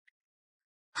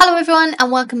Hello everyone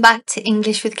and welcome back to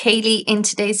English with Kayleigh. In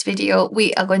today's video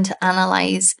we are going to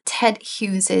analyse Ted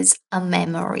Hughes's A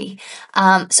Memory.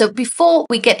 So before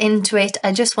we get into it,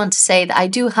 I just want to say that I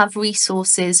do have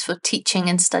resources for teaching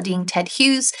and studying Ted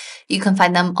Hughes. You can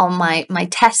find them on my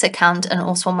TES account and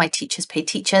also on my Teachers Pay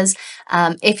Teachers.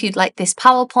 If you'd like this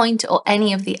PowerPoint or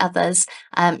any of the others,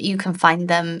 you can find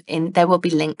them there will be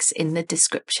links in the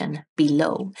description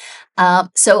below.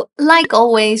 So like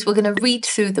always, we're going to read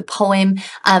through the poem.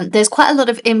 There's quite a lot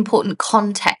of important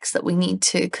context that we need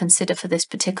to consider for this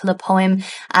particular poem.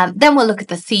 Then we'll look at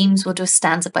the themes, we'll do a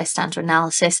stanza by stanza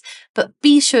analysis, but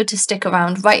be sure to stick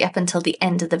around right up until the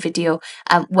end of the video,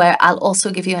 where I'll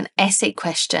also give you an essay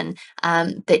question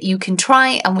that you can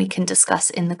try and we can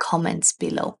discuss in the comments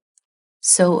below.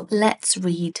 So let's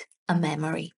read A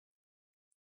Memory.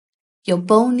 Your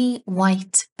bony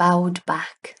white bowed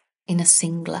back in a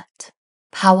singlet,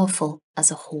 powerful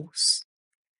as a horse,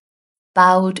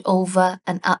 bowed over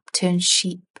an upturned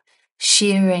sheep,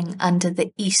 shearing under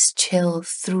the east chill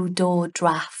through door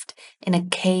draught in a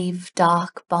cave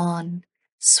dark barn,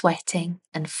 sweating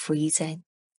and freezing.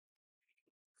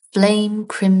 Flame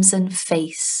crimson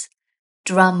face,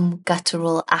 drum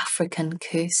guttural African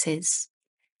curses,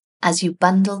 as you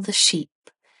bundle the sheep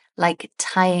like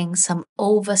tying some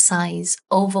oversize,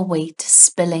 overweight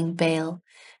spilling bale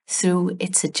through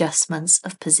its adjustments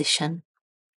of position.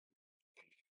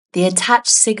 The attached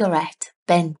cigarette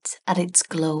bent at its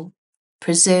glow,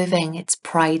 preserving its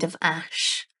pride of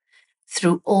ash,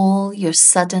 through all your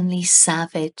suddenly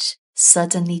savage,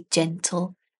 suddenly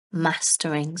gentle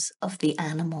masterings of the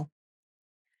animal.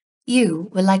 You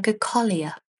were like a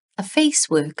collier, a face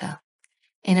worker,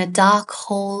 in a dark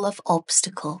hole of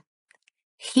obstacle,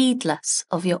 heedless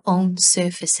of your own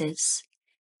surfaces,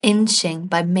 inching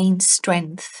by main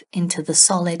strength into the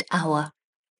solid hour,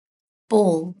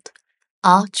 bald,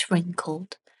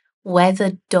 arch-wrinkled,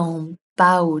 weathered dome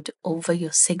bowed over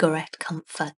your cigarette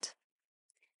comfort,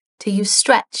 till you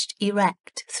stretched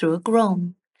erect through a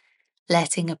groan,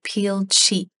 letting a peeled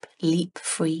sheep leap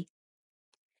free.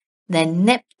 Then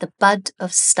nipped the bud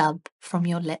of stub from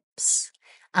your lips,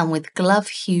 and with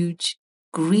glove-hued,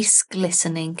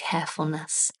 grease-glistening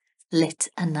carefulness, lit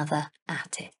another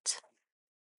at it.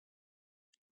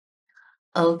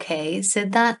 Okay, so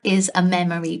that is A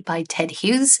Memory by Ted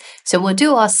Hughes. So we'll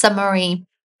do our summary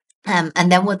and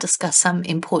then we'll discuss some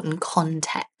important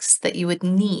context that you would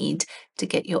need to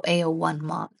get your AO1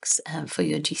 marks for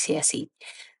your GCSE.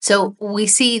 So we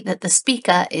see that the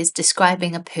speaker is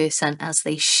describing a person as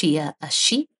they shear a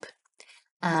sheep.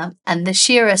 And the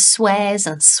shearer swears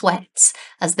and sweats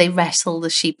as they wrestle the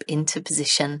sheep into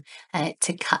position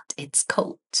to cut its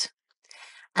coat.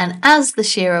 And as the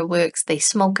shearer works, they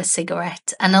smoke a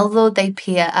cigarette, and although they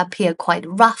appear quite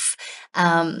rough,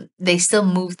 they still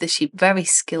move the sheep very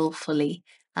skillfully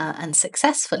and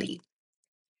successfully.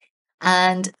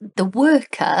 And the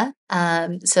worker,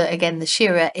 so again the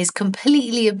shearer, is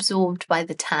completely absorbed by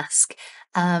the task.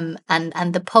 And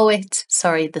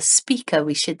the speaker,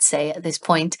 we should say at this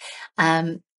point,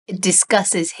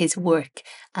 discusses his work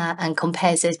and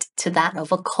compares it to that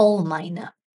of a coal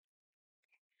miner.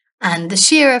 And the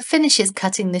shearer finishes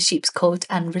cutting the sheep's coat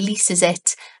and releases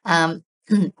it.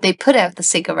 They put out the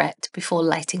cigarette before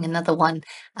lighting another one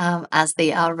as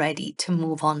they are ready to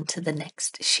move on to the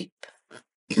next sheep.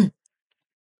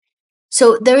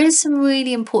 So there is some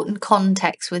really important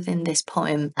context within this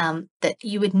poem that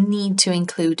you would need to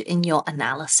include in your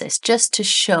analysis, just to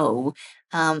show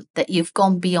that you've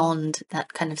gone beyond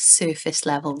that kind of surface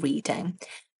level reading.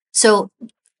 So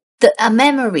A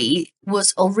Memory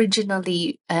was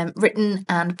originally written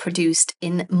and produced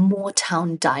in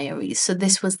Moortown Diaries. So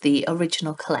this was the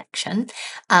original collection.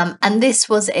 And this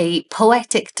was a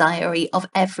poetic diary of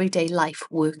everyday life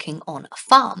working on a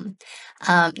farm.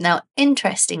 Now,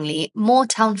 interestingly,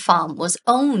 Moortown Farm was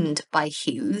owned by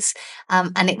Hughes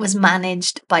and it was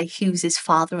managed by Hughes's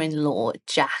father-in-law,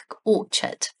 Jack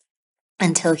Orchard,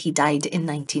 until he died in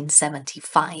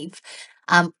 1975.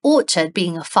 Orchard,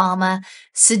 being a farmer,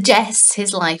 suggests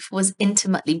his life was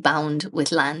intimately bound with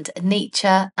land and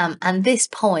nature, and this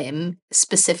poem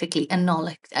specifically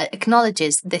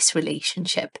acknowledges this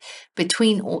relationship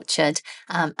between Orchard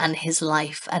and his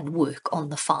life and work on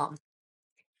the farm.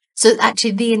 So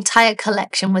actually the entire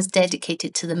collection was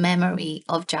dedicated to the memory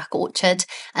of Jack Orchard,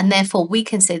 and therefore we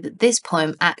can say that this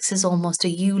poem acts as almost a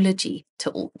eulogy to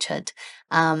Orchard,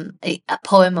 a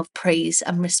poem of praise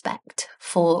and respect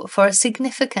for a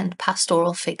significant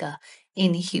pastoral figure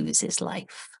in Hughes's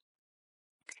life.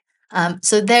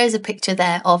 So there's a picture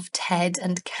there of Ted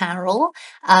and Carol.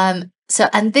 And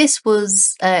this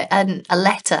was a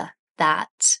letter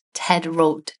that Ted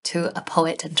wrote to a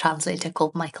poet and translator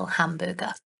called Michael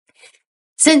Hamburger.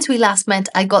 Since we last met,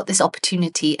 I got this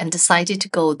opportunity and decided to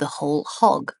go the whole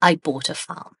hog. I bought a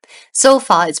farm. So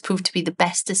far, it's proved to be the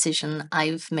best decision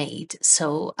I've made.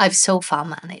 So I've so far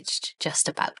managed, just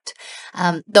about,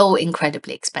 though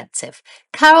incredibly expensive.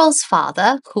 Carol's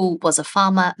father, who was a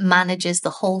farmer, manages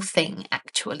the whole thing,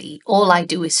 actually. All I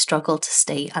do is struggle to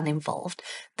stay uninvolved,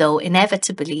 though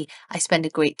inevitably I spend a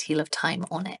great deal of time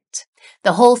on it.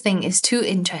 The whole thing is too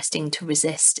interesting to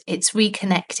resist. It's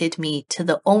reconnected me to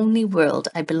the only world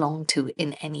I belong to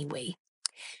in any way,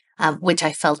 which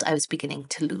I felt I was beginning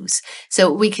to lose.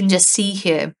 So we can just see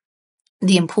here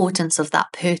the importance of that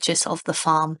purchase of the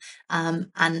farm,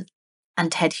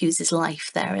 and Ted Hughes's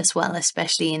life there as well,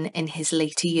 especially in his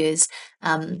later years,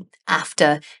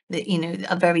 after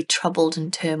a very troubled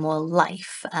and turmoil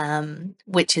life,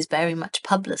 which is very much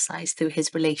publicised through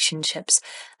his relationships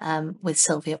with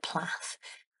Sylvia Plath.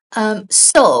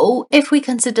 So if we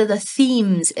consider the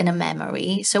themes in a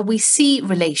memory, so we see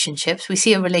relationships, we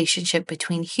see a relationship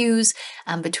between Hughes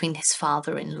and between his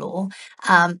father-in-law,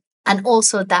 and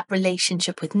also that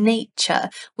relationship with nature.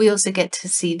 We also get to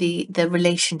see the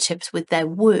relationships with their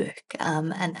work,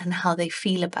 and how they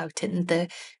feel about it, and the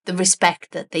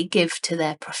respect that they give to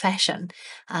their profession.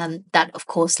 That of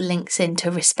course links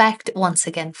into respect once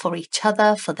again for each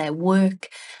other, for their work.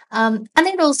 And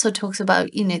it also talks about,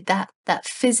 that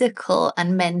physical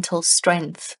and mental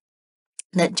strength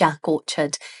that Jack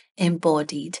Orchard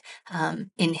embodied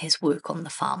in his work on the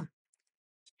farm.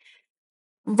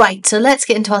 Right, so let's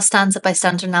get into our stanza by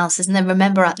stanza analysis, and then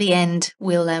remember at the end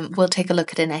we'll take a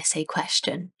look at an essay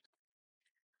question.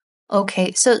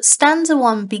 Okay, so stanza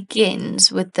 1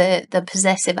 begins with the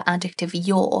possessive adjective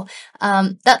your.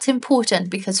 That's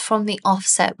important because from the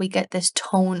offset we get this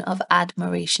tone of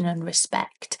admiration and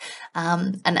respect.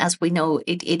 And as we know,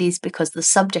 it is because the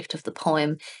subject of the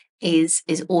poem is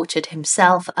Orchard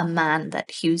himself, a man that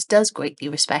Hughes does greatly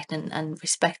respect and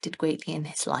respected greatly in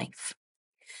his life.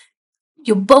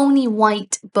 Your bony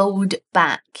white bowed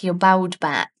back, your bowed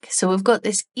back. So we've got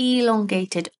this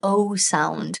elongated O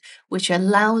sound, which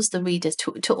allows the readers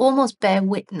to almost bear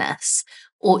witness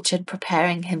Orchard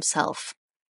preparing himself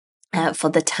for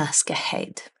the task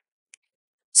ahead.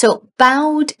 So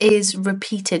bowed is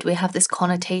repeated. We have this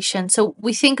connotation. So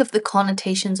we think of the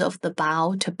connotations of the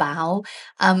bow, to bow.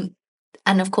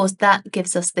 And of course, that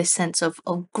gives us this sense of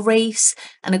grace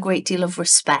and a great deal of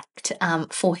respect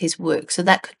for his work. So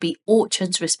that could be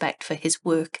Orchard's respect for his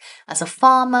work as a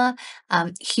farmer,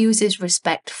 Hughes's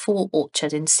respect for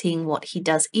Orchard in seeing what he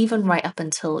does, even right up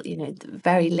until, the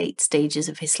very late stages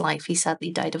of his life. He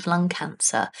sadly died of lung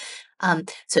cancer.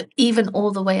 So even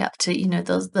all the way up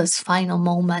to, those final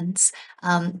moments,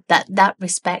 that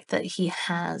respect that he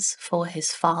has for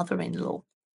his father-in-law.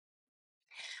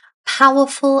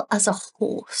 Powerful as a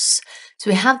horse. So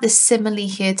we have this simile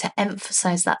here to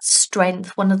emphasize that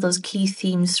strength, one of those key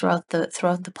themes throughout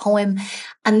the poem.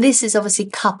 And this is obviously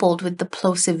coupled with the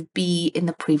plosive be in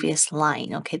the previous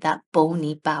line, okay, that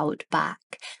bony bowed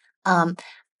back. And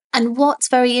what's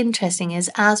very interesting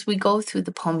is as we go through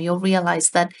the poem, you'll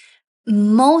realize that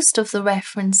most of the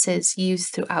references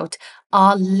used throughout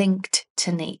are linked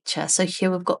to nature. So here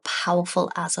we've got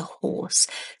powerful as a horse.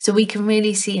 So we can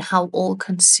really see how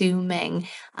all-consuming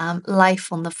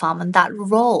life on the farm and that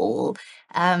role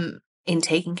in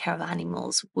taking care of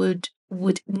animals would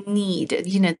need,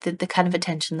 the kind of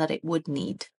attention that it would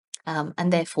need.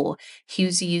 And therefore,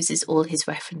 Hughes uses all his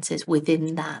references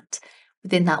within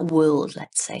that world,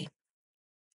 let's say.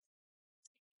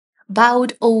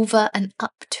 Bowed over an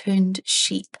upturned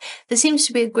sheep. There seems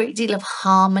to be a great deal of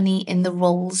harmony in the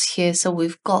roles here. So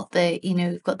we've got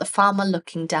we've got the farmer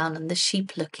looking down and the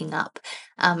sheep looking up,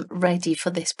 ready for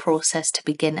this process to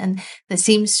begin. And there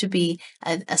seems to be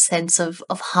a sense of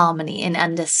harmony in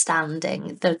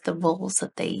understanding the roles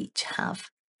that they each have.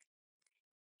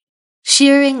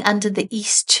 Shearing under the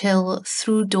east chill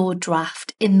through door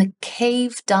draught, in the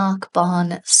cave dark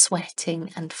barn,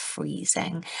 sweating and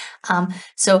freezing.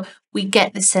 So we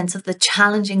get the sense of the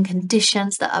challenging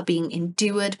conditions that are being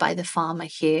endured by the farmer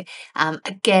here,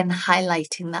 again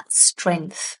highlighting that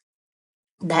strength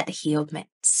that he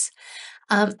omits.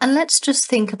 And let's just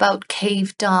think about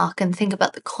cave dark and think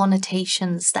about the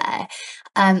connotations there.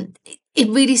 It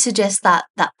really suggests that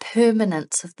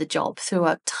permanence of the job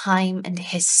throughout time and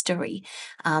history,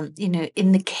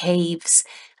 in the caves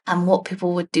and what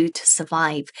people would do to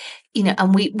survive,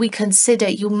 and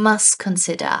you must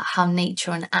consider how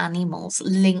nature and animals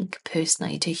link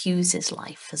personally to Hughes's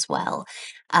life as well.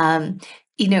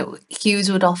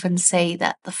 Hughes would often say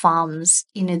that the farms,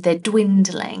 they're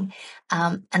dwindling,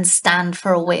 and stand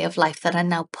for a way of life that are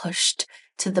now pushed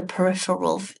to the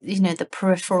the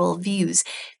peripheral views.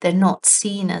 They're not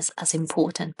seen as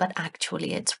important, but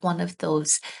actually it's one of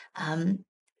those, um,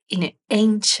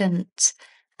 ancient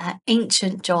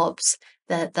jobs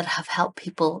that have helped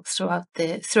people throughout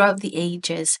the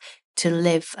ages to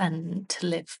live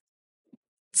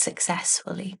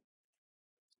successfully.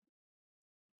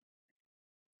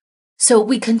 So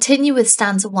we continue with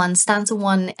stanza one. Stanza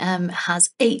one has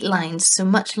 8 lines, so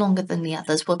much longer than the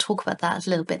others. We'll talk about that a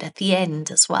little bit at the end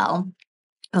as well,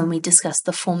 when we discuss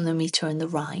the form, the meter, and the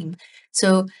rhyme.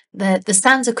 So the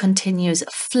stanza continues: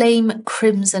 flame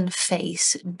crimson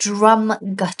face, drum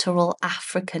guttural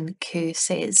African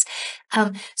curses.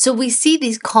 So we see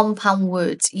these compound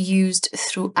words used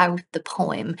throughout the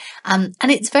poem, and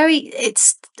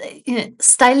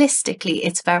stylistically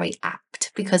it's very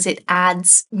apt because it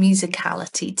adds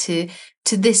musicality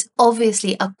to this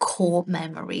obviously a core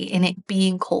memory, in it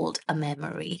being called a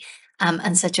memory,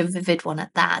 and such a vivid one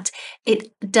at that.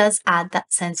 It does add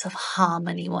that sense of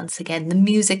harmony once again, the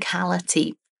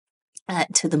musicality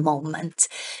to the moment.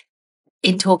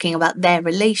 In talking about their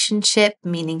relationship,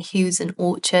 meaning Hughes and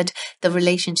Orchard, the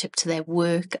relationship to their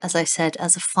work, as I said,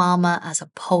 as a farmer, as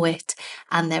a poet,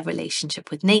 and their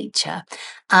relationship with nature.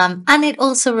 And it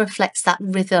also reflects that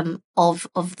rhythm of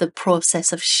the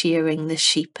process of shearing the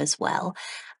sheep as well.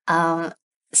 Um,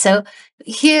 so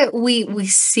here we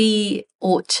see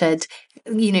Orchard,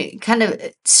 kind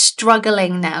of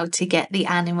struggling now to get the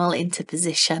animal into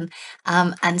position.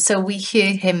 And so we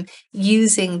hear him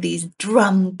using these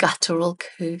drum guttural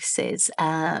curses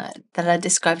that are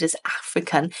described as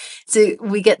African. So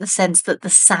we get the sense that the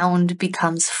sound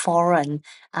becomes foreign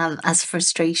as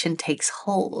frustration takes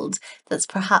hold. That's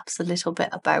perhaps a little bit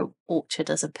about Orchard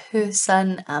as a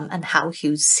person, and how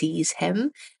Hughes sees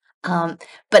him. Um,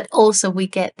 but also we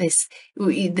get this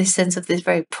sense of this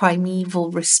very primeval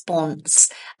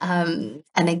response, and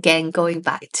again going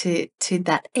back to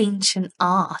that ancient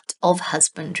art of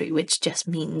husbandry, which just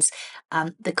means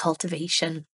the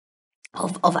cultivation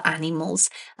of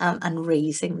animals, and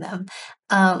raising them.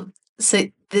 So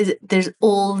there's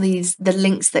all the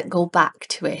links that go back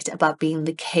to it about being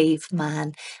the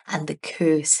caveman and the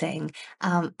cursing,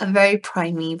 a very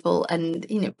primeval and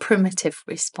primitive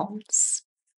response.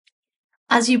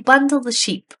 As you bundle the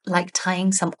sheep, like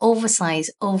tying some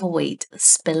oversized, overweight,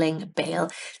 spilling bale.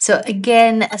 So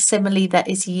again, a simile that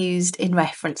is used in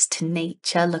reference to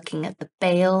nature, looking at the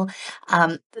bale,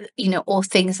 or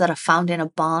things that are found in a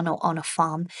barn or on a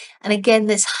farm. And again,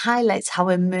 this highlights how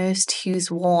immersed Hughes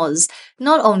was,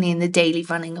 not only in the daily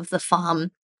running of the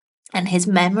farm and his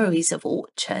memories of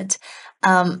Orchard,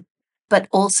 um, but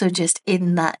also just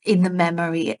in the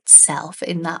memory itself,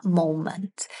 in that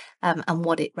moment, and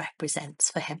what it represents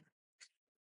for him.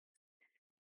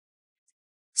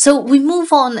 So we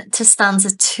move on to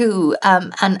stanza two,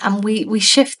 and we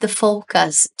shift the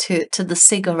focus to the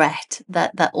cigarette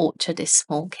that Orchard is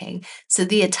smoking. So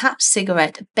the attached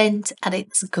cigarette bent at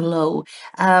its glow.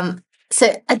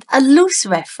 So a loose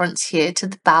reference here to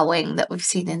the bowing that we've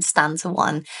seen in stanza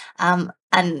one.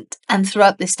 And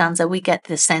throughout this stanza, we get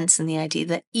the sense and the idea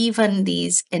that even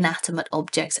these inanimate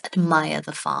objects admire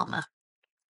the farmer.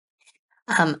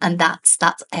 And that's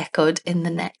echoed in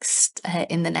the next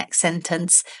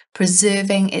sentence,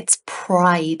 preserving its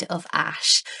pride of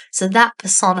ash. So that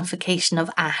personification of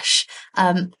ash,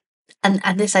 and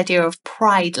this idea of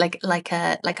pride, like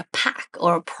a pack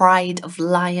or a pride of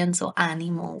lions or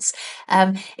animals.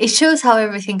 It shows how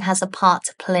everything has a part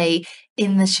to play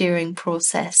in the shearing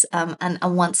process, and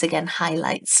once again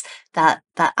highlights that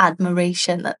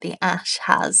admiration that the ash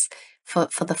has for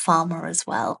the farmer as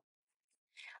well.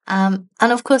 And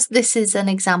of course, this is an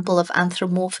example of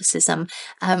anthropomorphism,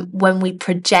 when we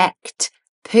project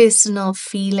personal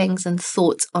feelings and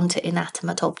thoughts onto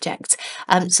inanimate objects.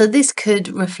 So this could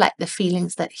reflect the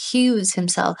feelings that Hughes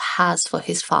himself has for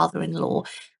his father-in-law,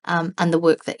 and the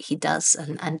work that he does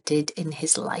and did in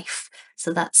his life.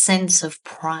 So that sense of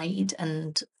pride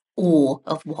and awe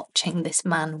of watching this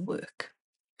man work.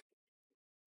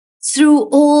 Through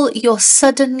all your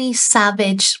suddenly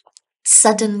savage,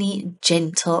 suddenly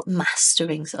gentle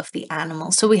masterings of the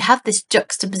animal. So we have this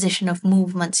juxtaposition of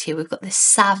movements here. We've got this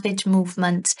savage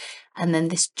movement and then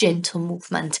this gentle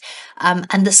movement.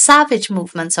 And the savage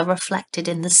movements are reflected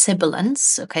in the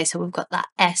sibilants. Okay, so we've got that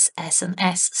S, S, and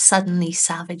S, suddenly,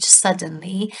 savage,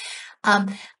 suddenly.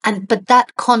 But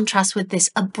that contrasts with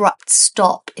this abrupt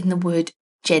stop in the word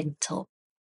gentle.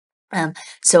 Um,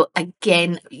 so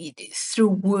again, through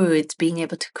words, being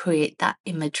able to create that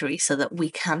imagery so that we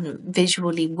can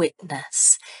visually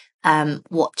witness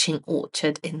watching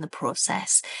Orchard in the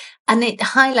process. And it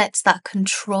highlights that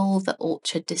control that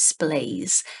Orchard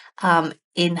displays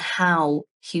in how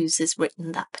Hughes has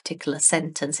written that particular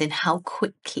sentence, in how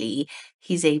quickly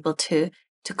he's able to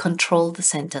control the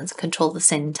sentence, control the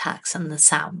syntax and the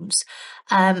sounds.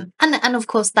 And of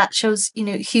course that shows,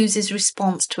 Hughes's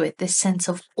response to it, this sense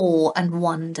of awe and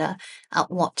wonder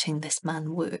at watching this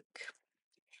man work.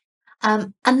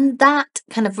 And that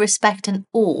kind of respect and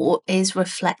awe is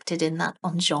reflected in that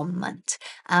enjambment,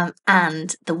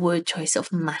 and the word choice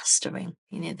of mastering,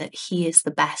 that he is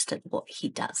the best at what he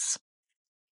does.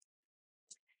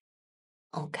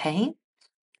 Okay.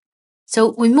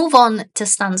 So we move on to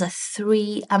stanza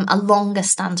 3, a longer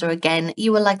stanza again.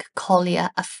 You were like a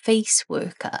collier, a face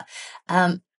worker.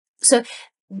 So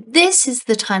this is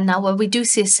the time now where we do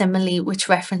see a simile which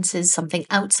references something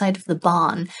outside of the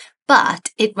barn,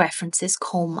 but it references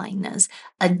coal miners,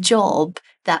 a job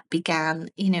that began,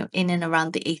 in and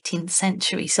around the 18th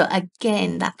century. So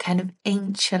again, that kind of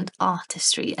ancient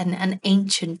artistry and an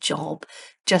ancient job,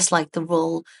 just like the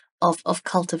role of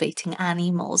cultivating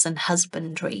animals and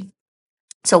husbandry.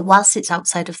 So whilst it's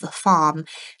outside of the farm,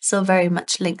 still very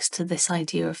much links to this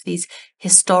idea of these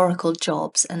historical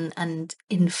jobs and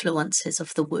influences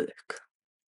of the work.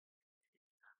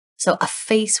 So a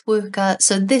face worker,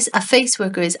 a face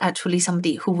worker is actually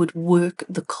somebody who would work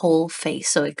the coal face,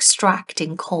 so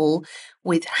extracting coal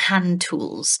with hand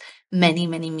tools many,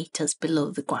 many meters below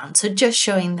the ground. So just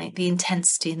showing the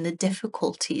intensity and the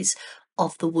difficulties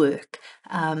of the work,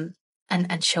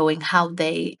 and showing how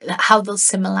those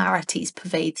similarities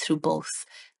pervade through both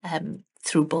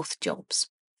jobs.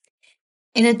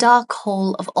 In a dark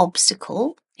hole of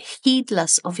obstacle,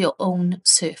 heedless of your own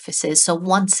surfaces. So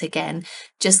once again,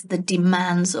 just the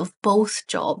demands of both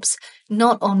jobs,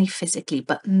 not only physically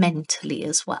but mentally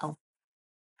as well.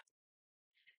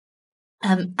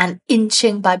 And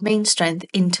inching by main strength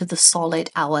into the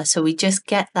solid hour. So we just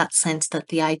get that sense that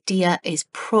the idea is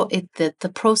that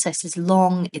the process is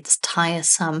long, it's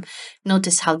tiresome.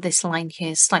 Notice how this line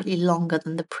here is slightly longer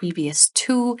than the previous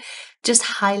two, just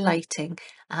highlighting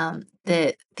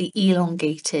the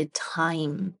elongated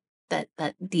time that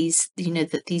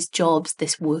these jobs,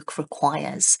 this work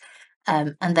requires,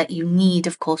 and that you need,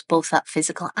 of course, both that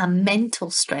physical and mental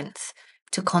strength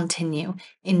to continue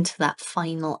into that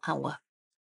final hour.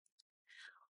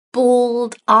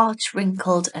 Bald, arch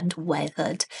wrinkled and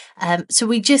weathered. So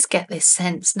we just get this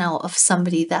sense now of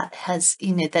somebody that has,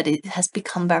 that it has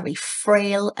become very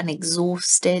frail and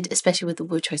exhausted, especially with the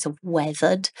word choice of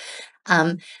weathered.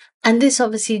 And this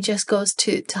obviously just goes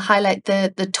to highlight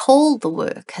the toll the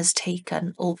work has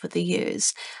taken over the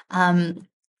years. And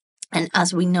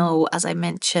as we know, as I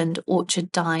mentioned,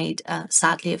 Orchard died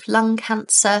sadly of lung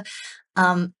cancer.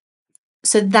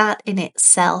 So that in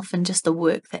itself, and just the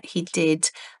work that he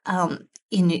did,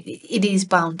 it is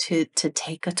bound to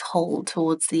take a toll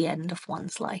towards the end of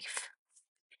one's life.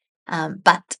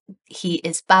 But he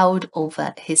is bowed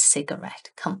over his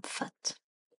cigarette comfort.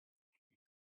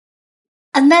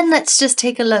 And then let's just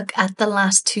take a look at the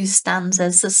last two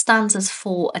stanzas, so stanzas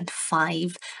 4 and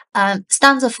 5.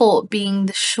 Stanza 4 being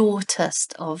the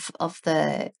shortest of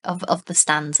the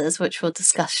stanzas, which we'll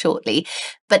discuss shortly.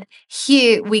 But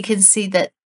here we can see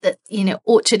that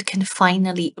Orchard can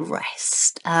finally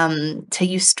rest. So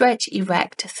you stretch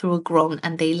erect through a groan,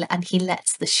 and he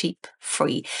lets the sheep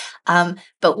free.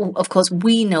 But of course,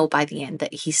 we know by the end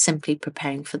that he's simply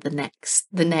preparing for the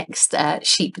next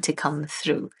sheep to come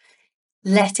through.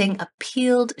 Letting a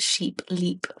peeled sheep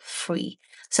leap free.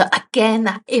 So again,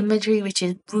 that imagery which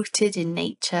is rooted in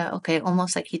nature, okay,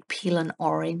 almost like he'd peel an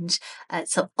orange.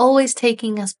 So always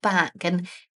taking us back and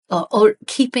or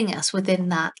keeping us within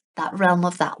that realm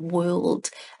of that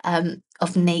world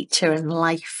of nature and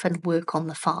life and work on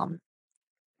the farm.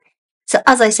 So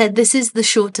as I said, this is the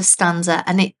shortest stanza,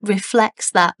 and it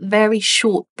reflects that very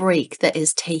short break that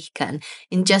is taken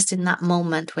in that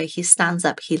moment where he stands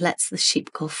up, he lets the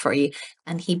sheep go free,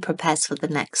 and he prepares for the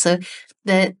next. So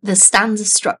the stanza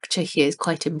structure here is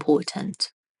quite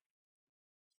important.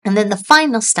 And then the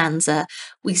final stanza,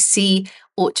 we see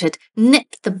Orchard,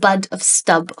 nip the bud of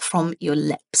stub from your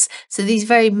lips. So these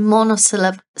very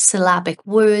monosyllabic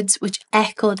words which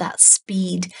echo that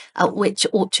speed at which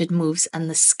Orchard moves and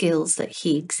the skills that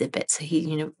he exhibits. So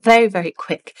he, very, very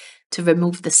quick to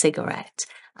remove the cigarette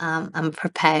and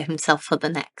prepare himself for the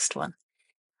next one.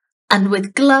 And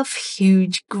with glove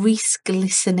huge, grease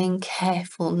glistening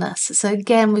carefulness. So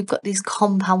again, we've got these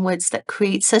compound words that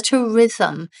create such a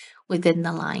rhythm within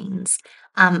the lines.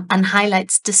 and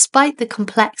highlights despite the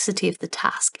complexity of the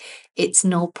task, it's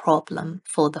no problem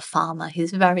for the farmer.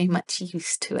 He's very much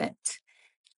used to it.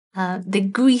 The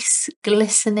grease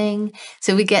glistening,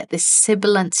 so we get this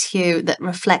sibilance here that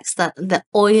reflects that the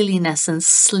oiliness and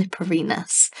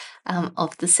slipperiness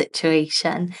of the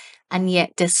situation. And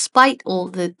yet, despite all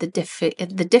the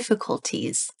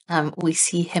difficulties, we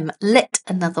see him lit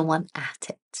another one at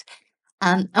it.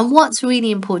 And what's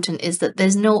really important is that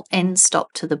there's no end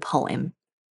stop to the poem.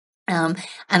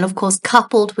 And of course,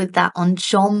 coupled with that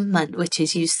enjambment, which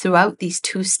is used throughout these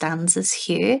two stanzas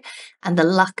here, and the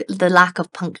lack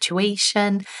of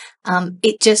punctuation,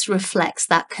 it just reflects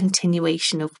that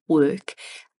continuation of work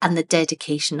and the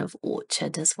dedication of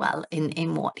Orchard as well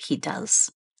in what he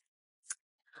does.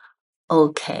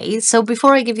 Okay, so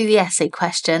before I give you the essay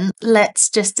question, let's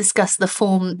just discuss the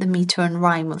form, the meter, and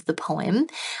rhyme of the poem.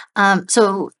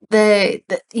 So the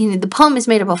poem is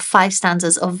made up of 5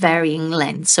 stanzas of varying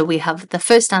length. So we have the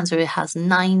first stanza, it has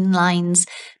 9 lines,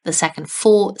 the second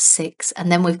 4, 6, and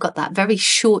then we've got that very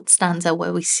short stanza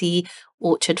where we see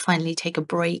Orchard finally take a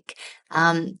break,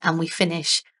 and we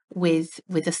finish with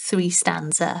a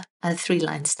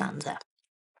 3-line stanza.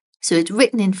 So it's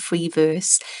written in free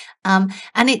verse, and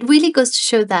it really goes to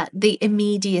show that the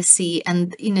immediacy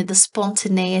and the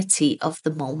spontaneity of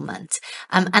the moment.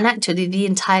 And actually, the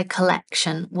entire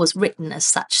collection was written as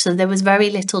such, so there was very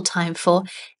little time for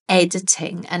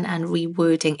editing and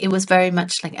rewording. It was very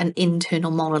much like an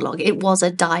internal monologue. It was a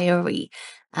diary,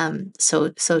 so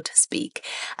to speak.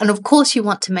 And of course, you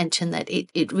want to mention that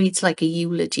it reads like a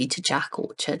eulogy to Jack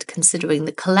Orchard, considering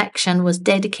the collection was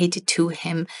dedicated to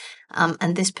him.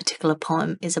 And this particular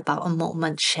poem is about a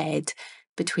moment shared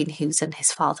between Hughes and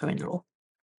his father-in-law.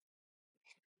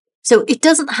 So it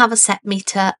doesn't have a set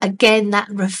meter. Again, that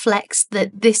reflects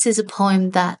that this is a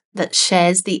poem that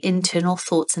shares the internal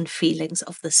thoughts and feelings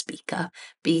of the speaker,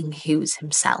 being Hughes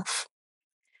himself.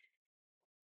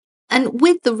 And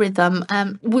with the rhythm,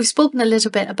 we've spoken a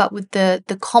little bit about with the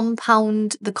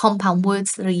compound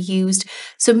words that are used.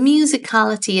 So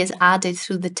musicality is added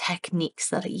through the techniques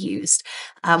that are used,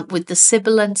 with the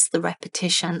sibilance, the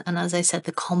repetition, and as I said,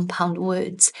 the compound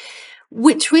words,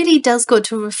 which really does go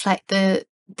to reflect the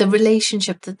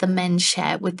relationship that the men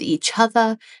share with each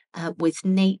other, with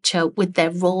nature, with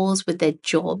their roles, with their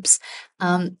jobs.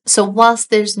 So whilst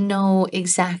there's no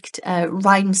exact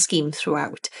rhyme scheme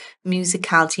throughout,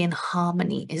 musicality and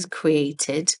harmony is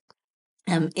created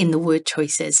in the word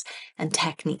choices and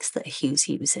techniques that Hughes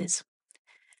uses.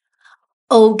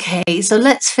 Okay, so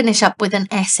let's finish up with an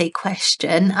essay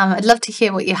question. I'd love to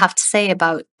hear what you have to say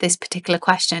about this particular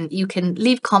question. You can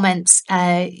leave comments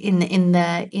in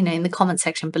the comment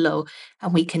section below,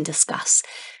 and we can discuss.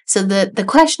 So the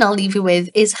question I'll leave you with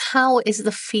is, how is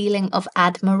the feeling of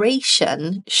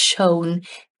admiration shown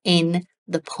in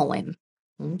the poem?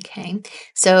 Okay,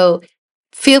 so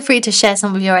feel free to share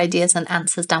some of your ideas and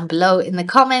answers down below in the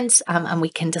comments, and we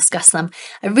can discuss them.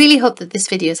 I really hope that this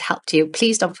video has helped you.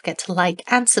 Please don't forget to like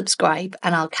and subscribe,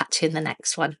 and I'll catch you in the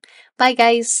next one. Bye,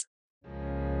 guys.